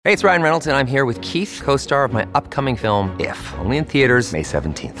Hey, it's Ryan Reynolds, and I'm here with Keith, co-star of my upcoming film, If, only in theaters May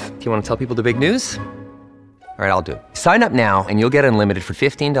 17th. Do you want to tell people the big news? All right, I'll do it. Sign up now and you'll get unlimited for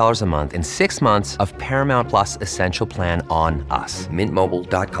 $15 a month and 6 months of Paramount Plus Essential Plan on us.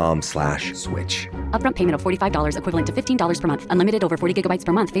 MintMobile.com/switch. Upfront payment of $45 equivalent to $15 per month. Unlimited over 40 gigabytes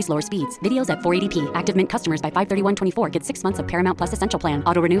per month. Face lower speeds. Videos at 480p. Active Mint customers by 531.24 get 6 months of Paramount Plus Essential Plan.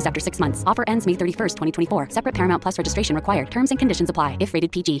 Auto renews after 6 months. Offer ends May 31st, 2024. Separate Paramount Plus registration required. Terms and conditions apply if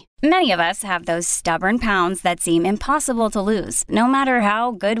rated PG. Many of us have those stubborn pounds that seem impossible to lose, no matter how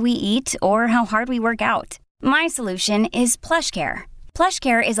good we eat or how hard we work out. My solution is PlushCare.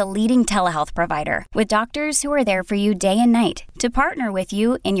 PlushCare is a leading telehealth provider with doctors who are there for you day and night to partner with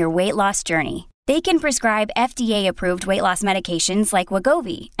you in your weight loss journey. They can prescribe FDA-approved weight loss medications like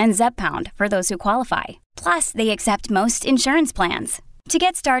Wegovy and Zepbound for those who qualify. Plus, they accept most insurance plans. To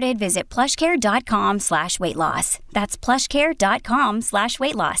get started, visit plushcare.com/weightloss. That's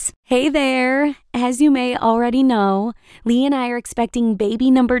plushcare.com/weightloss. Hey there! As you may already know, Lee and I are expecting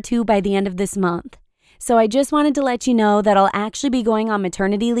baby number 2 by the end of this month. So I just wanted to let you know that I'll actually be going on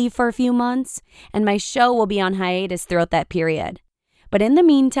maternity leave for a few months, and my show will be on hiatus throughout that period. But in the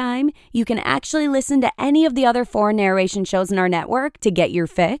meantime, you can actually listen to any of the other 4 narration shows in our network to get your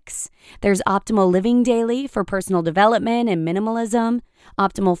fix. There's Optimal Living Daily for personal development and minimalism,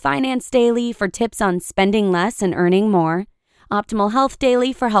 Optimal Finance Daily for tips on spending less and earning more, Optimal Health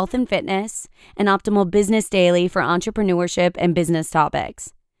Daily for health and fitness, and Optimal Business Daily for entrepreneurship and business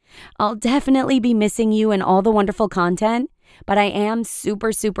topics. I'll definitely be missing you and all the wonderful content, but I am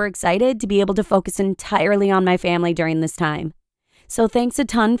super, super excited to be able to focus entirely on my family during this time. So thanks a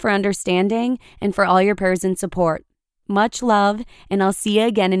ton for understanding and for all your prayers and support. Much love, and I'll see you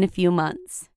again in a few months.